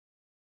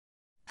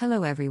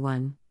Hello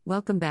everyone,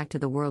 welcome back to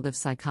the world of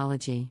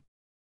psychology.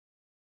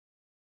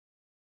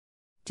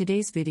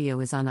 Today's video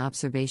is on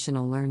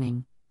observational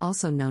learning,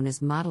 also known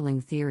as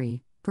modeling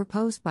theory,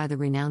 proposed by the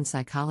renowned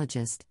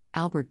psychologist,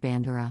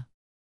 Bandura.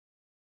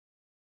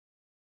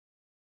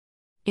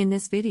 In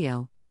this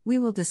video, we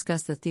will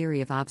discuss the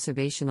theory of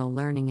observational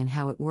learning and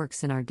how it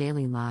works in our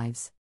daily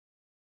lives.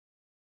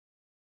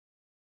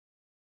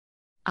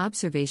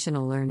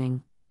 Observational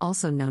learning,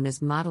 also known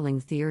as modeling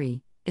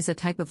theory, is a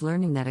type of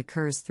learning that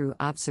occurs through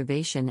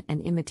observation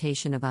and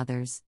imitation of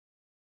others.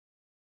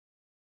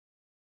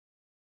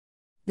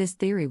 This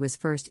theory was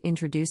first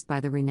introduced by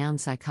the renowned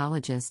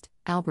psychologist,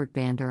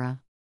 Bandura.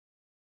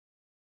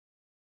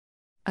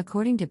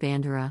 According to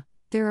Bandura,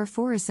 there are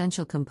 4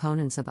 essential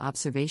components of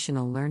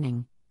observational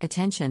learning: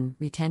 attention,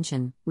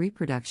 retention,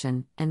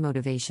 reproduction, and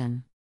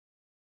motivation.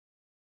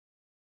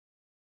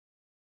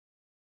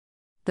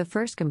 The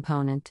first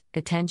component,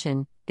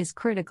 attention, is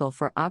critical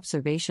for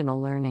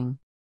observational learning.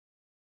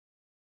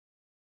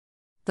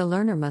 The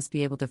learner must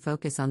be able to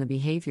focus on the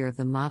behavior of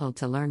the model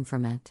to learn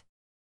from it.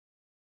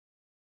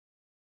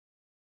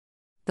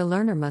 The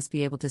learner must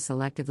be able to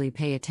selectively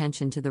pay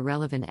attention to the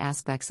relevant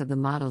aspects of the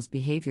model's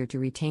behavior to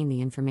retain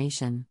the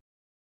information.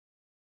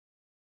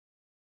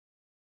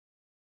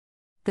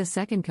 The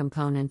second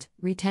component,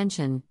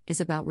 retention,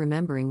 is about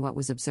remembering what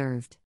was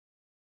observed.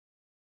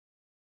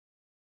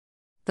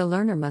 The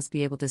learner must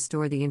be able to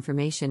store the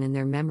information in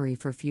their memory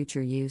for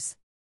future use.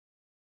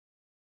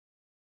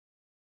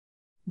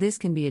 This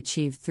can be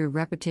achieved through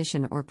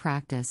repetition or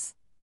practice.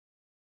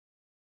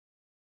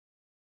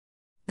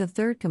 The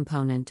third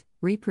component,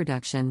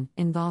 reproduction,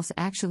 involves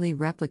actually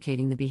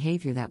replicating the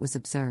behavior that was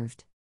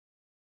observed.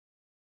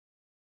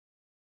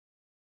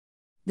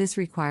 This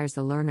requires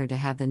the learner to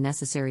have the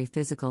necessary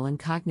physical and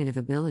cognitive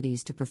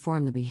abilities to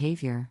perform the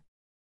behavior.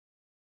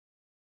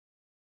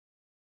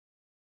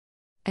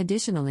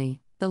 Additionally,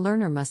 the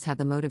learner must have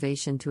the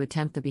motivation to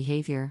attempt the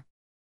behavior.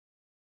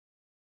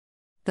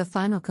 The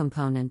final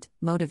component,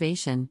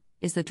 motivation,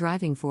 is the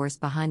driving force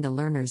behind the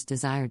learner's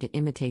desire to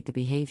imitate the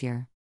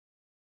behavior.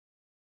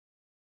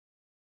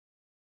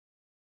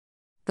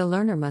 The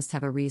learner must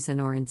have a reason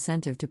or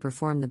incentive to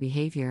perform the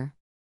behavior.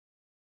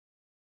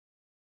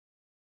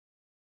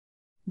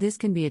 This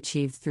can be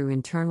achieved through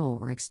internal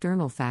or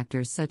external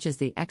factors such as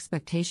the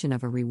expectation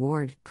of a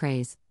reward,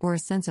 praise, or a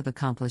sense of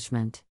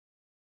accomplishment.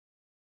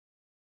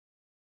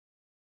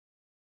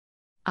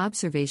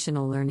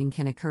 Observational learning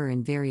can occur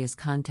in various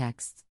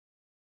contexts.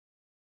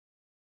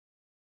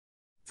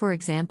 For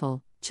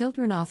example,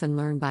 children often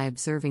learn by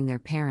observing their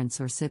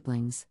parents or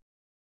siblings.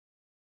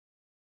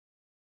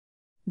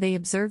 They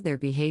observe their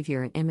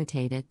behavior and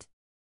imitate it.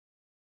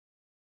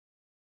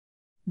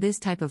 This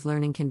type of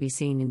learning can be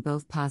seen in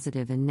both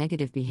positive and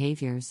negative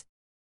behaviors.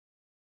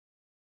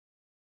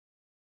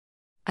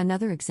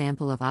 Another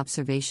example of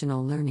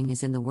observational learning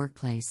is in the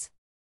workplace.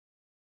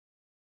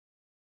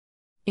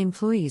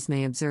 Employees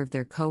may observe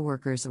their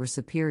coworkers or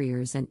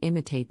superiors and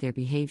imitate their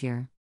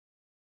behavior.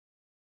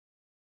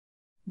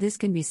 This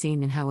can be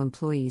seen in how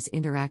employees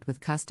interact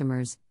with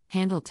customers,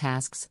 handle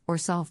tasks, or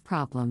solve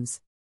problems.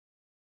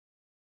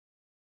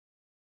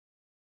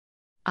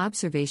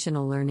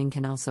 Observational learning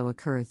can also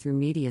occur through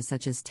media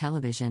such as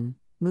television,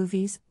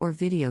 movies, or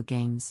video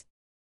games.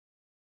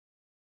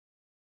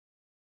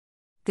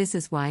 This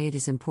is why it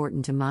is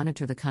important to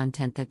monitor the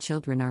content that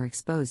children are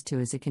exposed to,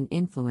 as it can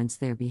influence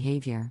their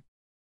behavior.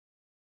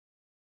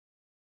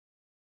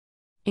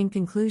 In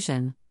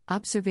conclusion,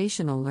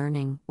 observational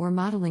learning, or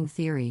modeling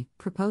theory,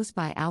 proposed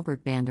by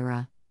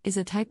Bandura, is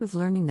a type of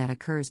learning that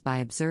occurs by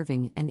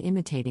observing and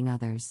imitating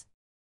others.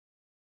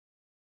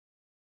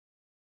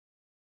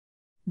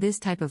 This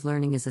type of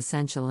learning is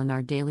essential in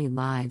our daily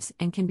lives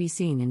and can be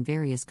seen in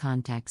various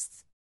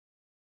contexts.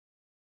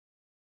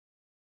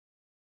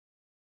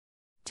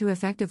 To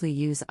effectively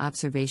use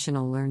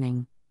observational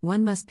learning,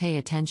 one must pay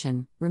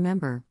attention,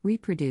 remember,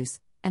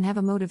 reproduce, and have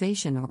a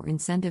motivation or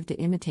incentive to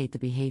imitate the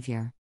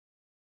behavior.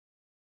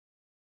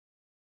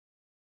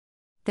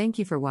 Thank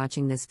you for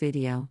watching this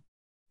video.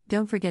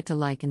 Don't forget to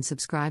like and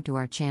subscribe to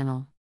our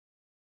channel.